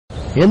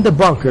in the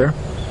bunker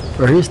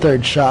for his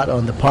third shot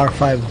on the par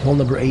 5 hole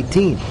number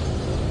 18.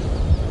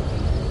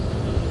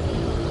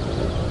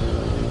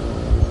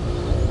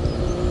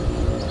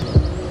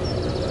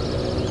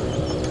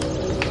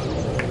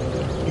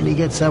 And he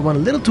gets that one a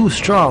little too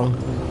strong,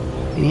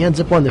 and he ends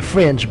up on the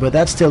fringe, but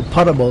that's still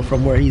puttable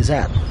from where he's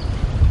at.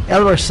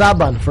 Elmer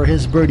Saban for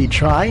his birdie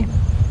try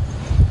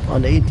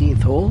on the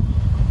 18th hole.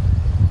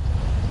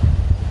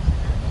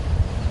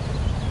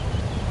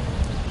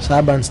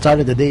 Saban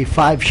started the day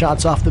 5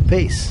 shots off the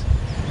pace.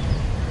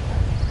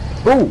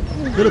 Oh,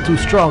 a little too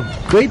strong.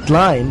 Great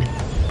line,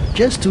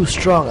 just too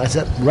strong as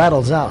that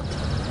rattles out.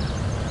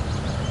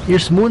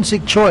 Here's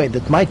Moonsik Choi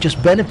that might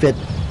just benefit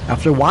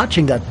after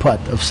watching that putt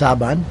of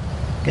Saban,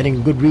 getting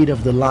a good read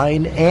of the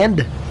line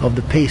and of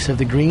the pace of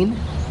the green.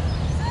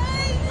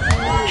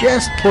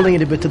 Just pulling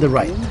it a bit to the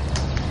right.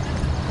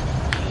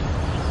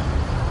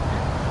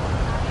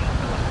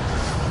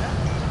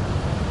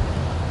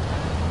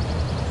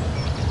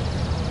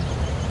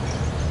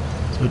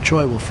 So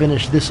Choi will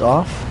finish this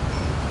off.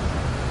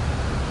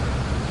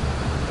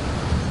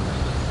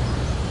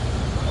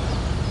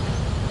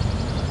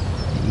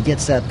 He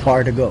gets that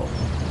par to go.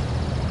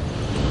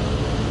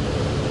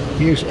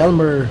 Here's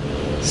Elmer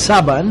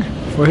Saban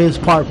for his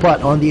par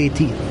putt on the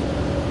 18th.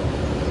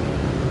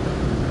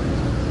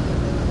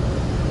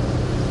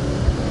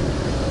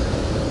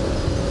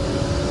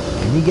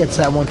 And he gets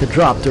that one to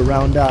drop to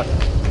round out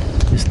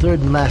his third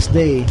and last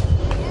day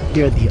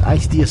here at the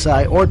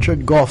ICTSI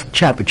Orchard Golf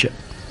Championship.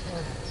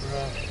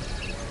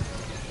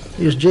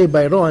 Here's Jay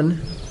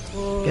Byron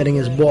getting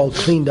his ball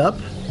cleaned up,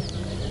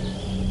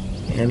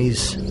 and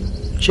he's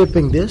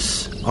chipping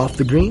this off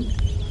the green.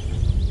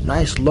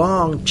 Nice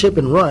long chip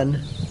and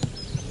run.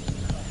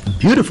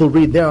 Beautiful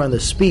read there on the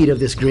speed of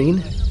this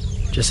green.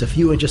 Just a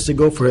few inches to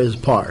go for his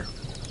par.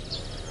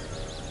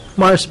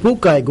 Mars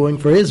Pukai going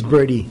for his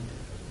birdie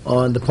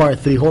on the par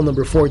 3 hole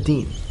number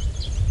 14.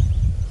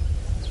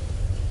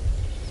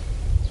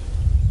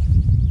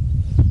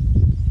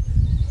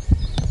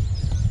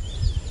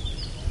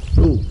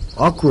 Ooh,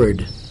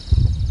 awkward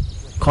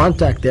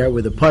contact there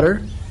with the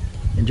putter,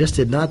 and just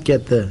did not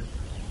get the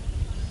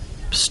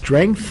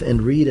strength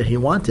and read that he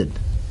wanted.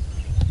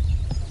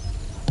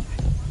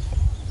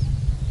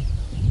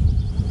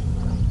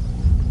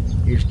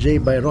 Here's Jay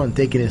Byron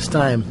taking his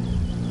time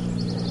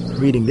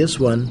reading this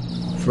one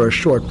for a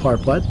short par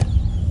putt.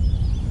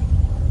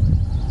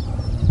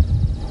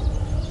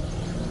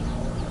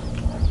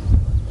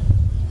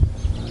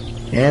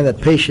 And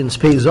that patience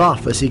pays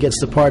off as he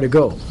gets the par to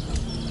go.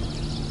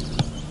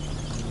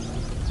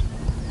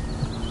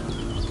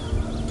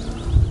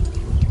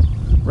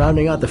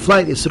 Rounding out the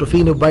flight is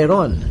Rufino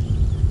Byron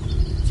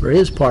for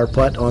his par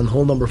putt on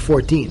hole number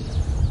 14.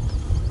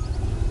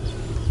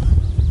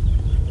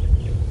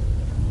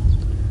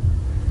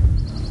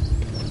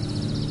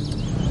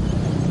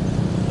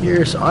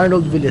 Here's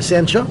Arnold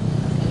Villasencio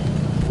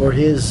for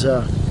his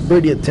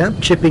birdie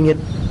attempt, chipping it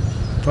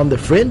from the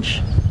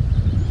fringe,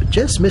 but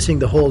just missing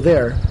the hole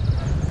there.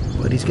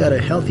 But he's got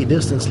a healthy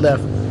distance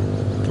left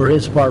for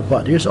his par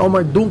putt. Here's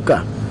Omar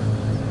Dunca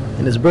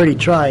in his birdie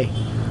try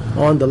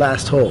on the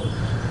last hole.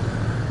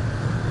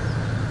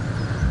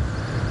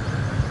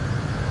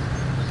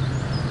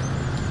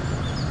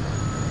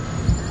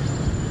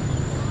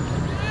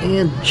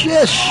 And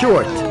just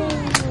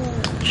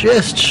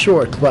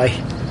short by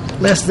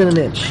less than an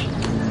inch.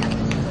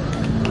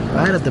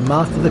 Right at the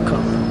mouth of the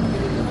cup.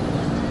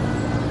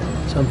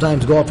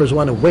 Sometimes golfers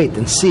want to wait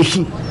and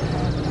see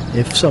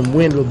if some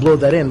wind will blow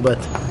that in, but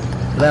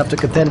he'll have to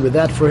contend with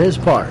that for his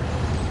par.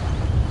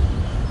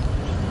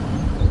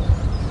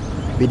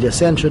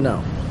 Villasencio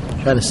now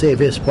trying to save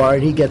his par,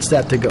 and he gets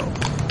that to go.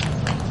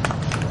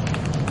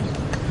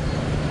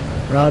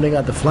 Rounding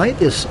out the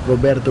flight is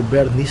Roberto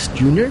Bernis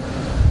Jr.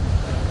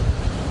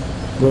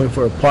 going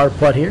for a par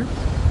putt here.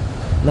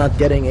 Not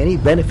getting any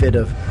benefit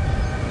of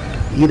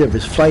either of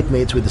his flight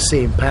mates with the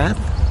same path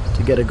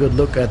to get a good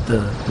look at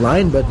the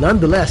line, but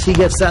nonetheless he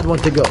gets that one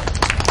to go.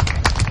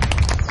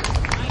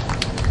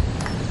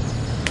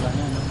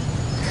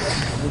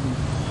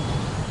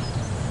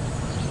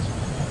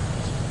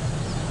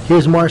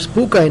 Here's Mars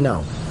Pukai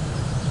now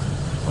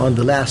on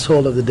the last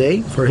hole of the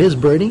day for his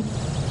birdie.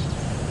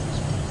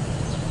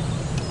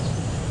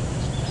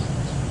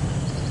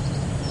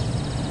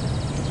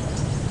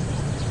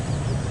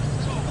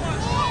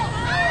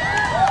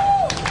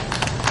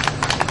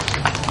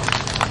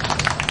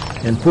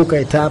 And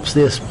Pukai taps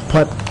this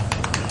putt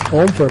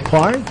home for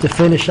par to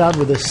finish out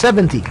with a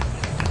 70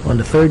 on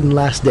the third and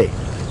last day.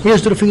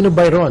 Here's Rufino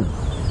Byron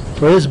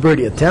for his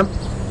birdie attempt.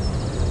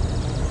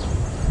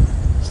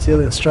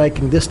 Still in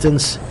striking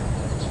distance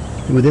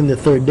within the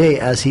third day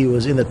as he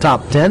was in the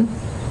top 10.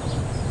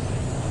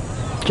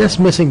 Just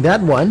missing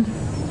that one.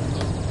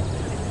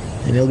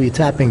 And he'll be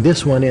tapping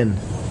this one in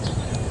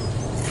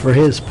for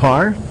his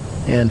par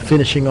and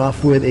finishing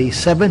off with a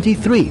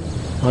 73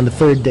 on the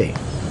third day.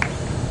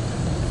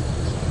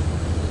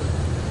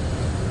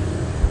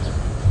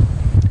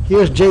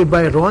 Here's Jay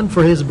Byron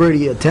for his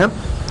birdie attempt,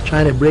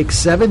 trying to break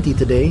 70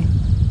 today,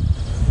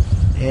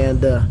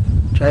 and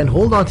trying try and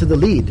hold on to the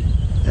lead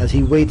as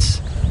he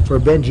waits for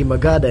Benji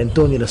Magada and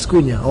Tony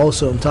Lascuna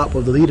also on top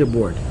of the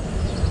leaderboard.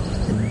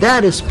 And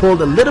that is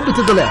pulled a little bit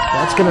to the left.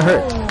 That's going to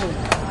hurt.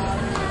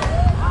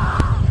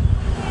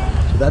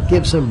 So that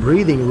gives some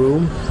breathing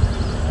room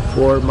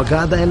for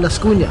Magada and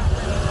Lascuna.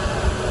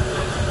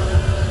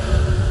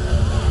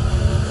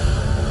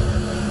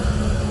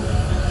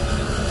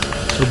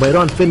 So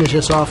Byron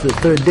finishes off the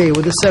third day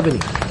with a 70.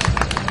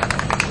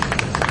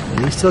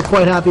 And he's still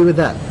quite happy with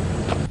that.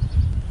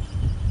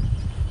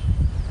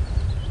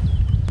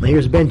 Now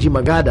here's Benji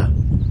Magada,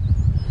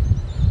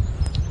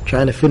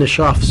 trying to finish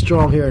off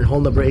strong here in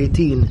hole number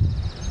 18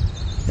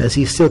 as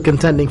he's still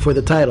contending for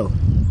the title.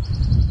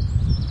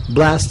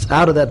 Blasts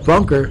out of that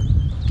bunker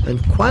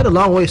and quite a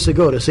long ways to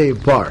go to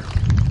save par.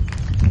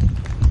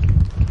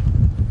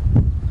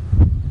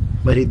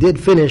 But he did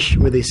finish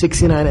with a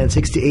 69 and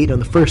 68 on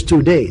the first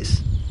 2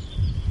 days.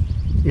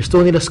 Here's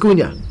Tony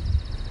Lascuna,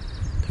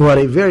 who had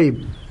a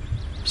very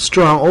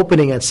strong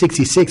opening at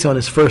 66 on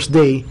his first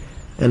day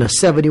and a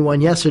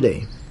 71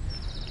 yesterday.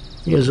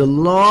 Here's a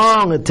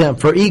long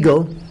attempt for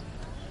eagle.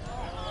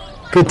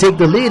 Could take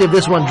the lead if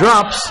this one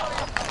drops.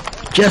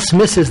 Just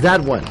misses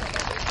that one.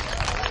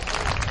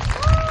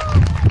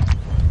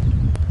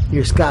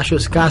 Here's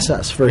Cassius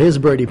Casas for his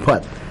birdie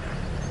putt.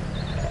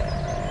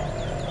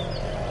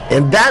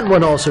 And that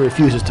one also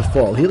refuses to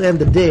fall. He'll end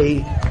the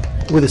day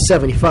with a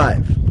 75.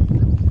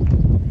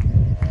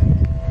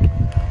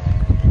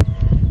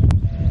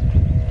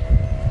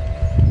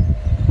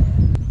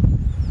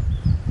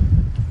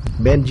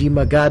 Benji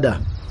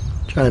Magada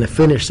trying to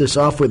finish this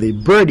off with a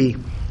birdie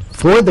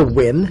for the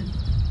win.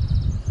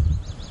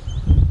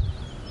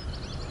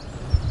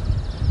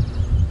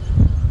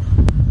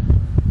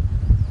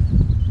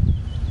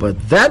 But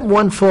that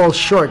one falls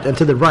short and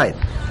to the right.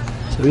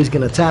 So he's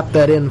going to tap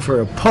that in for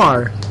a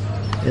par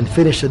and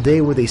finish the day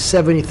with a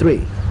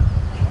 73.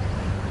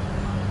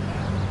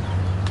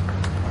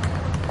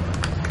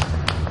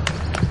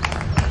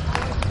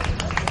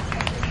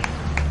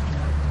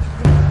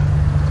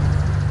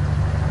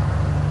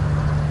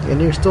 And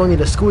here's Tony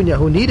Lascuna,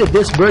 who needed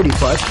this birdie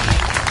putt.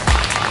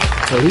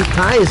 So he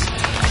ties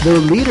the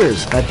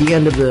leaders at the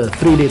end of the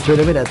 3-day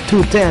tournament at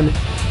 210.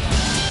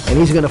 And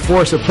he's going to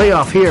force a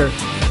playoff here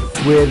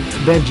with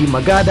Benji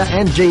Magada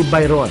and Jay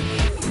Byron.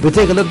 We'll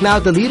take a look now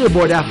at the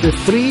leaderboard after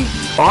 3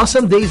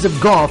 awesome days of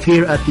golf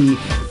here at the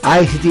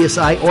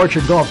ICTSI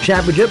Orchard Golf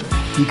Championship.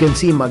 You can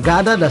see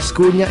Magada,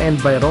 Lascuna, and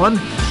Byron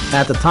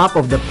at the top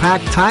of the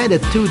pack, tied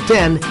at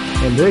 210,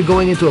 and they're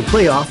going into a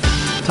playoff.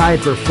 Tied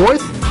for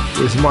 4th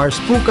is Mars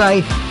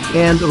Pukay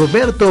and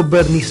Roberto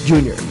Bernice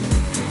Jr.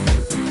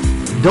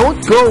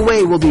 Don't go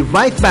away. We'll be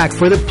right back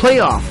for the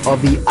playoff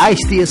of the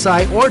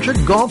ICTSI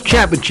Orchard Golf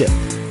Championship.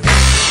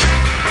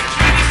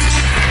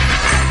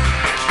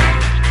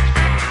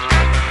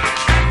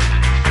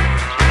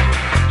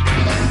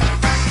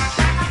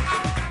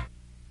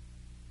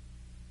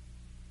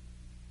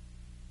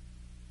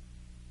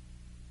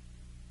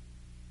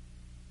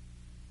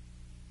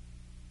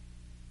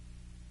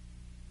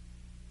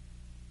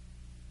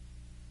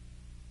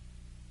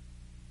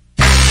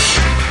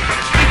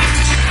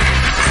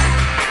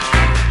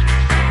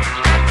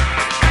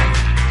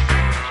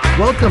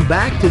 Welcome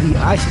back to the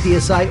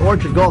ICTSI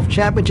Orchard Golf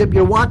Championship.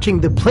 You're watching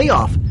the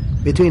playoff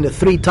between the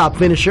 3 top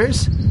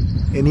finishers.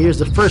 And here's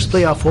the first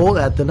playoff hole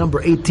at the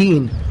number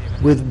 18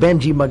 with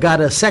Benji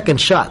Magada's second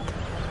shot.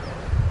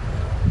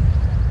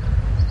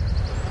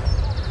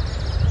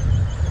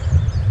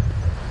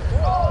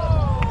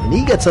 And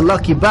he gets a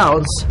lucky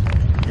bounce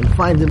and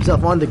finds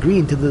himself on the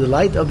green to the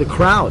delight of the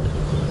crowd.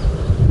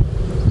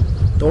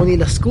 Tony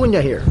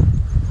Lascuna here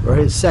for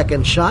his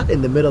second shot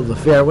in the middle of the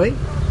fairway.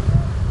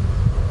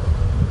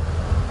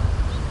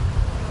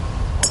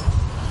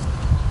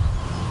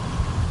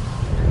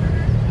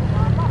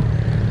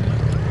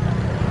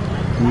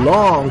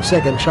 Long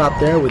second shot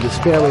there with his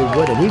fairway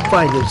wood, and he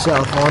finds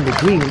himself on the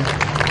green.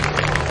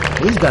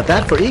 He's got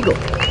that for eagle.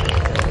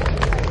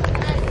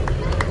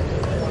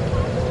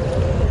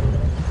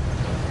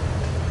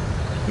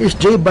 Here's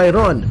Jay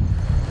Byron,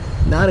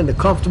 not in a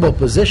comfortable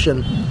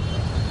position.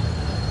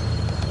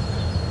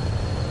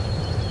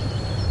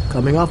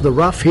 Coming off the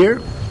rough here,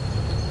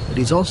 but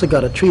he's also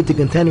got a tree to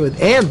contend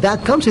with, and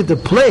that comes into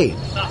play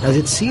as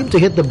it seemed to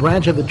hit the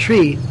branch of the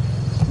tree,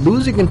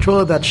 losing control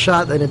of that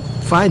shot, and it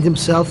finds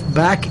himself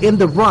back in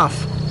the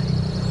rough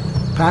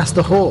past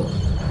the hole.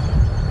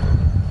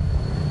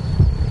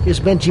 Here's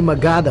Benji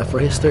Magada for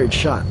his third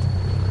shot.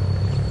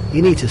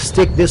 He needs to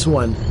stick this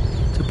one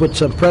to put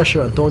some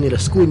pressure on Tony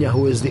Lascuna,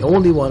 who is the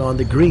only one on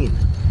the green.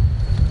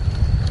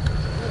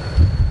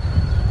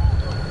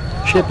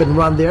 Chip and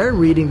run there,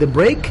 reading the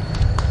break.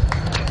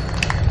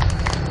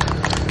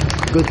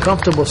 Good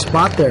comfortable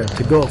spot there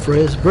to go for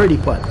his birdie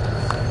putt.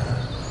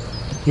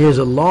 Here's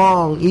a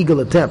long eagle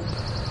attempt,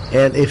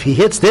 and if he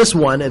hits this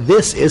one,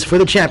 this is for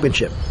the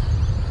championship.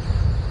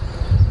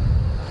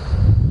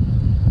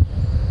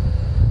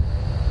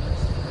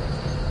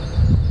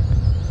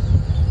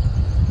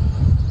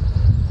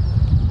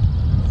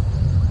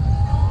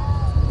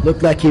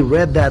 Looked like he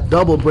read that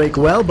double break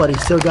well, but he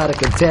still got to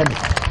contend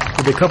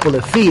with a couple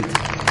of feet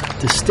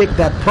to stick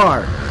that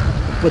par.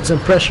 Put some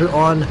pressure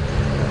on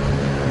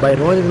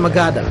Byron and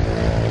Magada.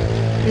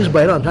 Here's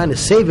Byron trying to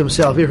save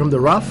himself here from the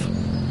rough.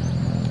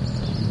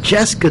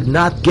 Just could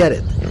not get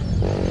it.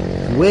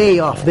 Way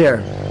off there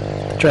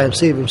to try and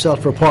save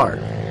himself for par.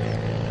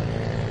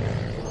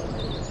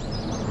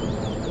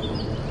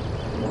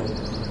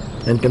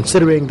 And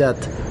considering that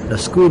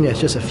Lascuna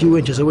is just a few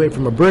inches away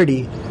from a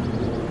birdie,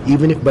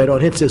 even if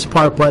Byron hits his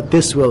par putt,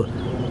 this will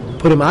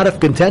put him out of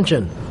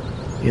contention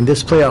in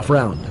this playoff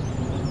round.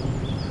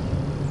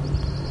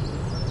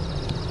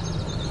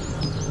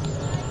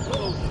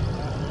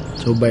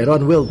 So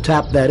Byron will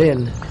tap that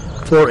in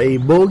for a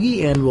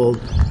bogey and will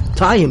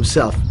tie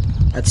himself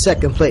at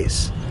second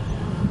place,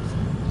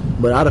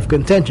 but out of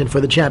contention for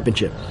the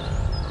championship.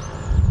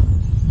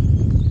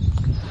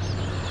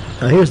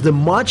 Now here's the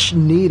much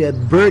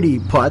needed birdie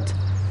putt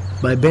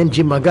by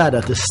Benji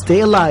Magada to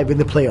stay alive in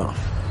the playoff.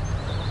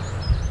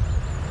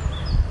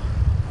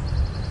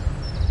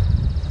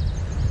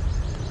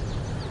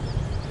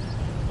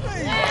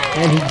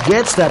 And he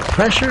gets that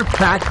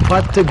pressure-packed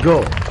putt to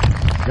go.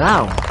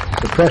 Now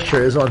the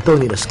pressure is on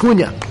Tony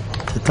Lascuna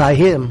to tie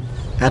him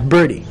at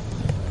birdie.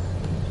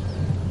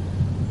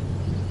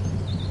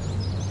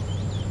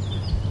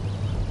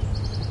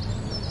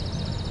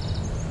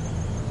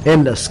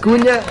 And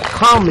Lascuna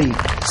calmly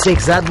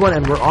sinks that one,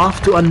 and we're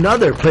off to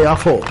another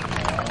playoff hole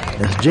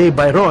as Jay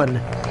Byron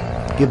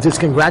gives his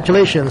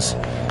congratulations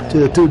to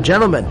the two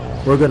gentlemen.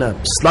 We're going to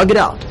slug it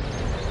out.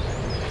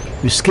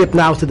 We skip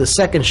now to the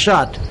second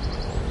shot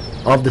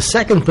of the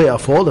second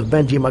playoff hole of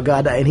Benji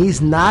Magada, and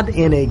he's not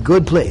in a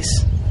good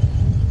place.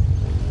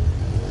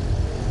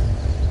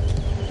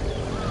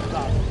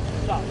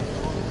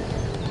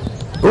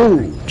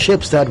 Ooh,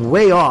 chips that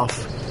way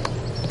off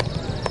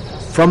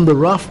from the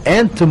rough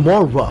and to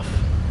more rough.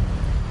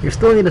 Here's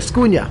Tony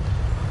Lascuna,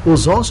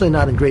 who's also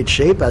not in great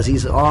shape as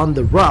he's on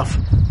the rough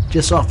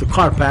just off the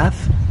car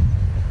path.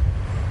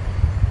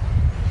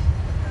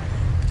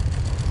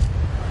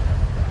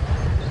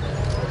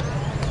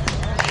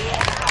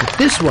 But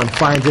this one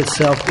finds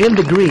itself in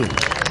the green,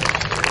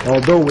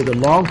 although with a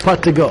long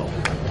putt to go.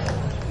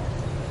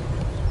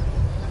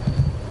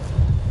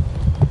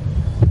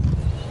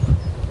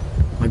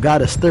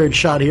 Magada's third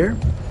shot here,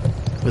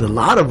 with a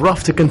lot of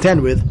rough to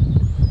contend with.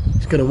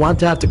 He's going to want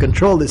to have to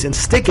control this and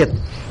stick it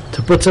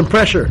to put some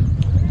pressure.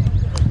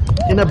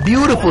 In a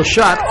beautiful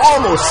shot,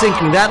 almost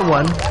sinking that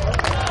one.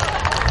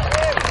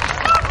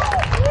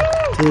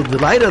 To the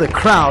delight of the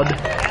crowd,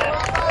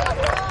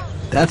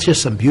 that's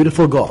just some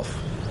beautiful golf.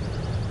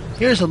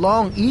 Here's a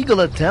long eagle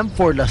attempt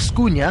for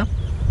Lascuna.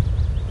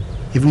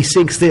 If he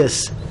sinks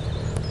this,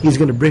 he's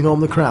going to bring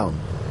home the crown.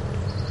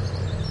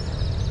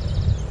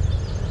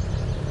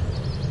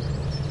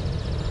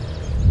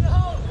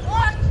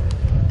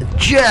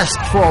 Just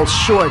falls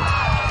short.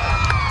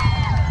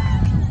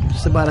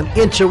 Just about an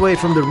inch away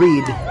from the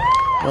reed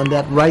on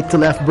that right to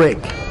left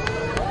break.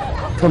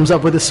 Comes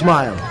up with a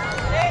smile.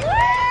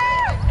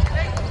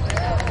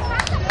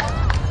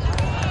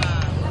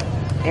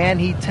 And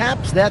he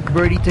taps that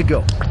birdie to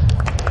go.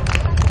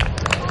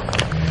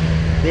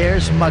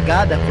 There's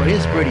Magada for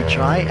his birdie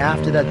try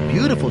after that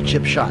beautiful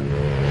chip shot.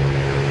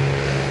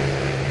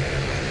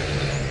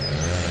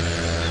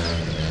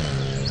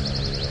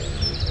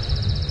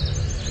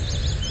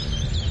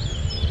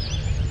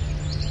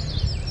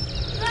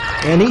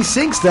 And he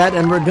sinks that,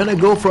 and we're going to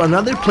go for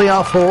another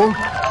playoff hole,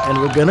 and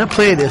we're going to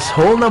play this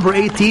hole number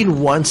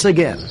 18 once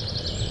again.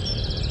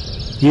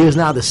 Here's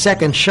now the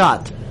second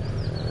shot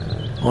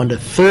on the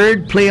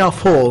third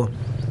playoff hole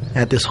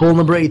at this hole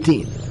number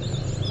 18.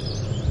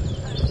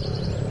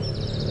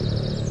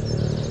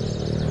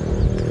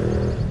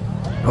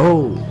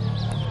 Oh,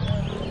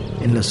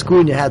 and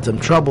Lascuna had some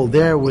trouble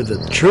there with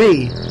the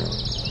tree,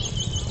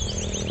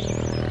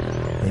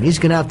 and he's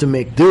going to have to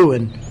make do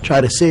and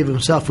try to save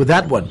himself with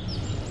that one.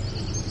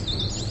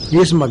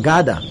 Here's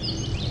Magada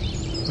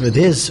with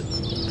his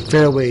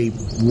fairway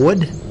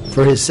wood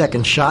for his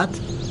second shot.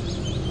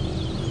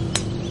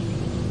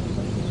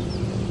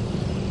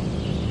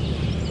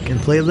 Can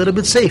play a little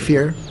bit safe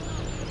here,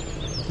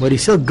 but he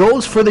still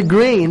goes for the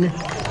green.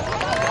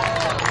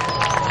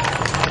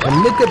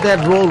 And look at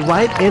that roll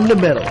right in the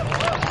middle.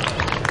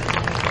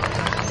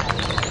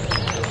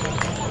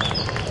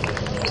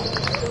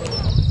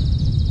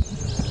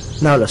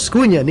 Now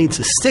Lascuna needs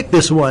to stick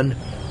this one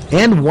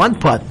and one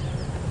putt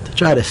to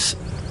try to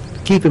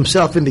keep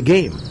himself in the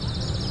game.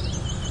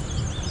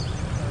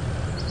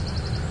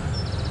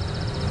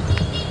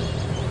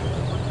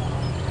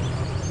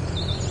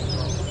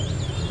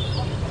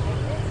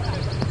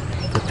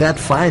 But that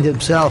finds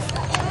himself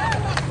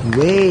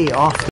way off